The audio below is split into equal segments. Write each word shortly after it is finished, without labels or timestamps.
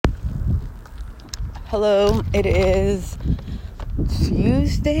Hello, it is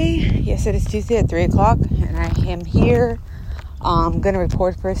Tuesday. Yes, it is Tuesday at 3 o'clock, and I am here. I'm going to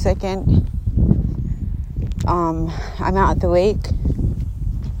record for a second. I'm out at the lake,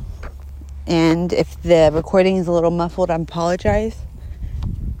 and if the recording is a little muffled, I apologize.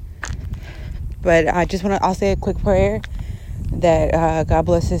 But I'll say a quick prayer that God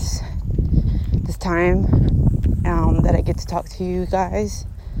bless this time that I get to talk to you guys.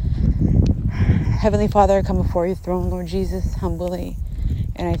 Heavenly Father, I come before your throne, Lord Jesus, humbly.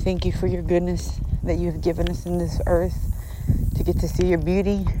 And I thank you for your goodness that you have given us in this earth to get to see your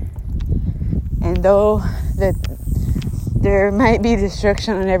beauty. And though that there might be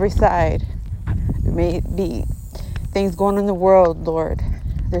destruction on every side, there may be things going on in the world, Lord,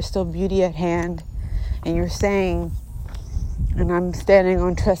 there's still beauty at hand. And you're saying, and I'm standing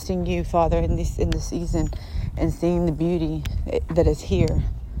on trusting you, Father, in this season and seeing the beauty that is here.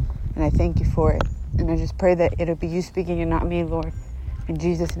 And I thank you for it. And I just pray that it'll be you speaking and not me, Lord. In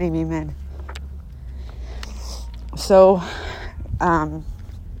Jesus' name, amen. So,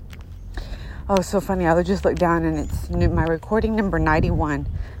 so funny. I just looked down and it's my recording number 91.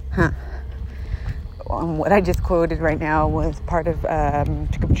 What I just quoted right now was part of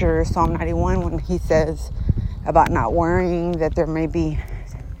Scripture, Psalm 91, when he says about not worrying, that there may be,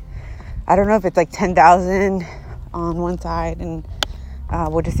 I don't know if it's like 10,000 on one side and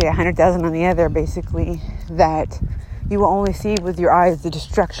we'll just say 100,000 on the other, basically, that you will only see with your eyes the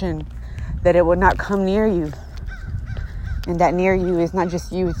destruction, that it will not come near you. And that near you is not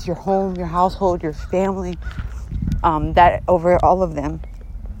just you, it's your home, your household, your family, that over all of them.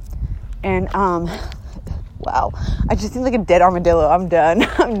 And, wow, I just seem like a dead armadillo. I'm done.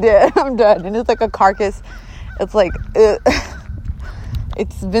 I'm dead. I'm done. And it's like a carcass. It's like,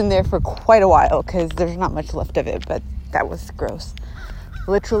 it's been there for quite a while because there's not much left of it, but that was gross.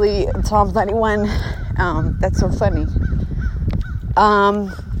 Literally, Psalms 91, that's so funny.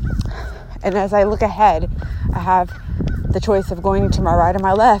 And as I look ahead, I have the choice of going to my right or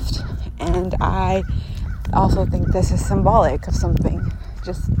my left. And I also think this is symbolic of something,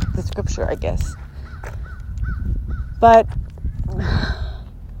 just the scripture, I guess. But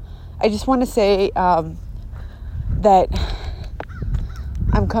I just want to say that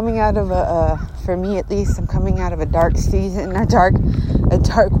I'm coming out of for me at least, I'm coming out of a dark season, a dark week.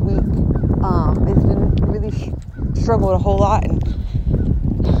 It's been really struggled a whole lot, and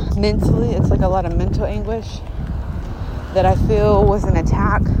mentally, it's like a lot of mental anguish that I feel was an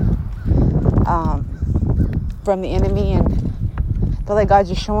attack from the enemy, and I feel like God's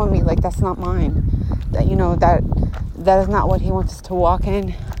just showing me, like, that's not mine. That, you know, that is not what he wants us to walk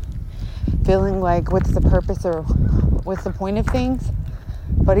in, feeling like what's the purpose or what's the point of things.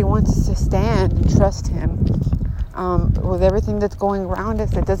 But he wants us to stand and trust him with everything that's going around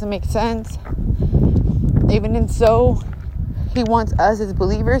us that doesn't make sense. Even in so, he wants us as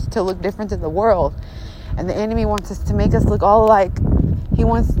believers to look different than the world. And the enemy wants us to make us look all alike. He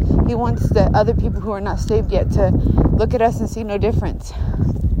wants the other people who are not saved yet to look at us and see no difference.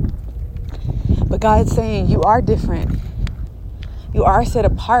 But God's saying you are different. You are set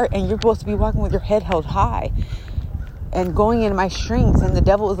apart, and you're supposed to be walking with your head held high and going in my strengths. And the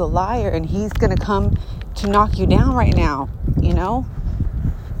devil is a liar, and he's going to come to knock you down right now, you know,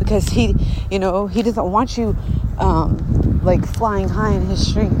 because he doesn't want you like flying high in his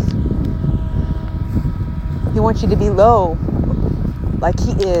strength. He wants you to be low, like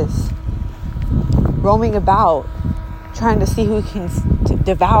he is, roaming about, trying to see who he can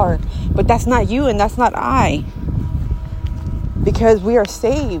devour. But that's not you, and that's not I, because we are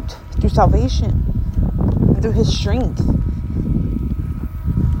saved through salvation, through his strength.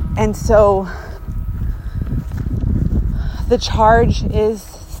 And so the charge is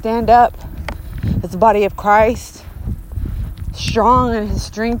stand up as the body of Christ, strong in his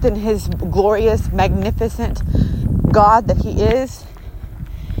strength and his glorious, magnificent God that he is.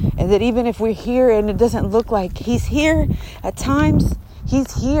 And that even if we're here and it doesn't look like he's here at times,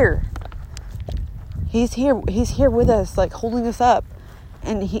 he's here. He's here. He's here with us, like holding us up.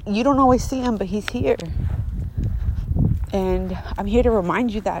 And you don't always see him, but he's here. And I'm here to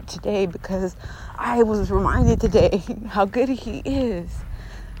remind you that today, because I was reminded today how good he is.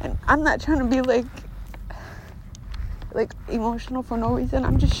 And I'm not trying to be like emotional for no reason.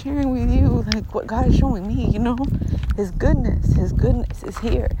 I'm just sharing with you like what God is showing me, you know. His goodness is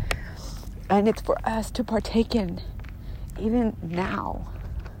here. And it's for us to partake in, even now.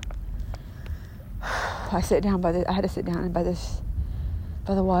 I had to sit down by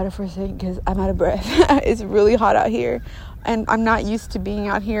the water for a second because I'm out of breath. It's really hot out here, and I'm not used to being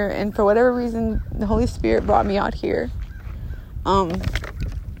out here. And for whatever reason, the Holy Spirit brought me out here.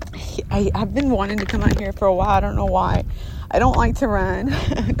 I've been wanting to come out here for a while. I don't know why. I don't like to run.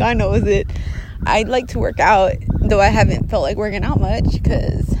 God knows it. I'd like to work out, though I haven't felt like working out much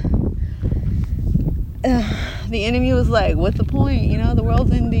because the enemy was like, what's the point? You know, the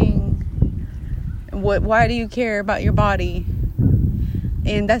world's ending. Why do you care about your body?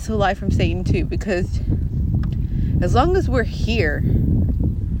 And that's a lie from Satan too, because as long as we're here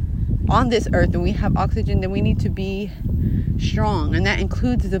on this earth and we have oxygen, then we need to be strong, and that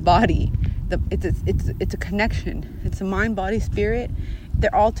includes the body. It's a connection. It's a mind, body, spirit.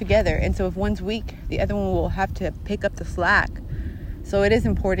 They're all together, and so if one's weak, the other one will have to pick up the slack. So it is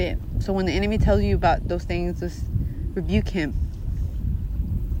important. So when the enemy tells you about those things, just rebuke him.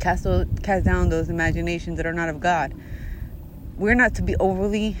 Cast down those imaginations that are not of God. We're not to be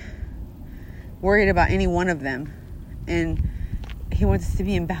overly worried about any one of them, and he wants us to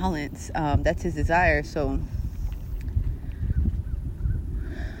be in balance. That's his desire. So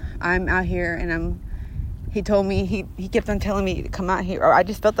I'm out here, and he told me, he kept on telling me to come out here, or I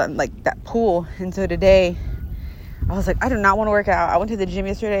just felt that pull. And so today I was like, I do not want to work out. I went to the gym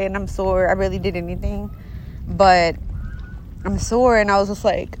yesterday and I'm sore. I barely did anything, but I'm sore, and I was just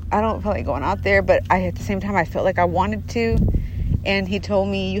like, I don't feel like going out there, but at the same time I felt like I wanted to. And he told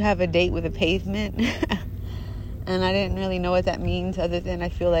me, you have a date with the pavement. And I didn't really know what that means, other than I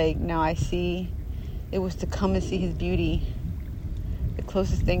feel like now I see it was to come and see his beauty. The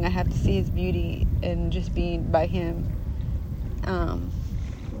closest thing I have to see his beauty, and just being by him,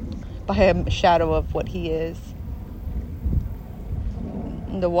 by a shadow of what he is.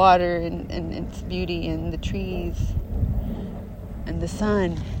 And the water and its beauty, and the trees and the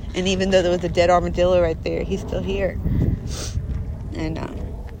sun. And even though there was a dead armadillo right there, he's still here. And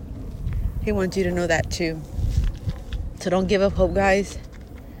he wants you to know that too. So don't give up hope, guys.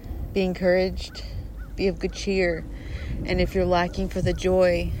 Be encouraged. Be of good cheer. And if you're lacking for the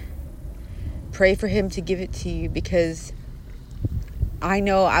joy, pray for him to give it to you, because I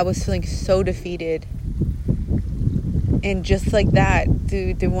know I was feeling so defeated. And just like that,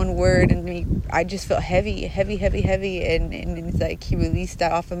 through one word, and I just felt heavy. And it's like he released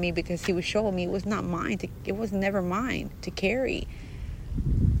that off of me, because he was showing me it was not mine. It was never mine to carry.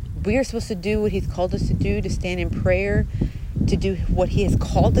 We are supposed to do what he's called us to do, to stand in prayer, to do what he has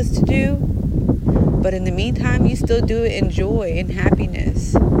called us to do. But in the meantime, you still do it in joy and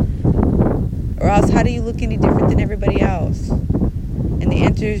happiness. Or else, how do you look any different than everybody else? And the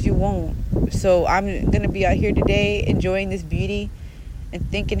answer is you won't. So I'm going to be out here today enjoying this beauty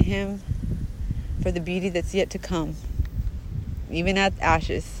and thanking him for the beauty that's yet to come, even at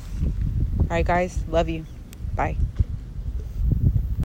ashes. All right, guys. Love you. Bye.